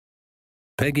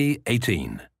Peggy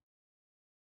 18.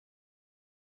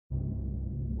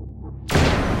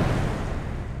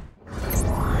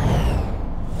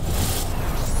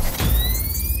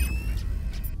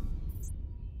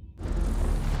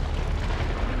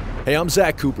 Hey, I'm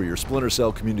Zach Cooper, your Splinter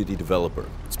Cell community developer.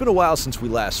 It's been a while since we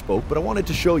last spoke, but I wanted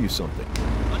to show you something.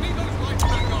 I need those lights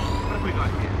back on. What have we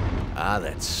got here? Ah,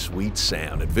 that sweet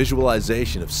sound and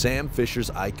visualization of Sam Fisher's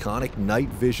iconic night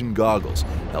vision goggles,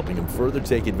 helping him further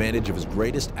take advantage of his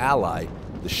greatest ally,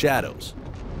 the shadows.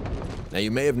 Now,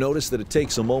 you may have noticed that it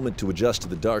takes a moment to adjust to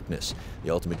the darkness. The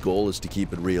ultimate goal is to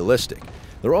keep it realistic.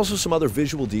 There are also some other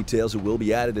visual details that will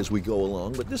be added as we go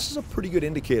along, but this is a pretty good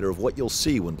indicator of what you'll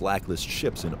see when Blacklist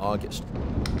ships in August.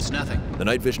 It's nothing. The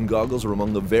night vision goggles are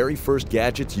among the very first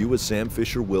gadgets you as Sam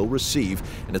Fisher will receive,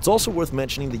 and it's also worth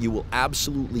mentioning that you will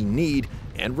absolutely need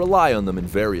and rely on them in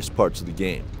various parts of the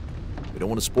game. We don't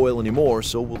want to spoil any more,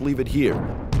 so we'll leave it here.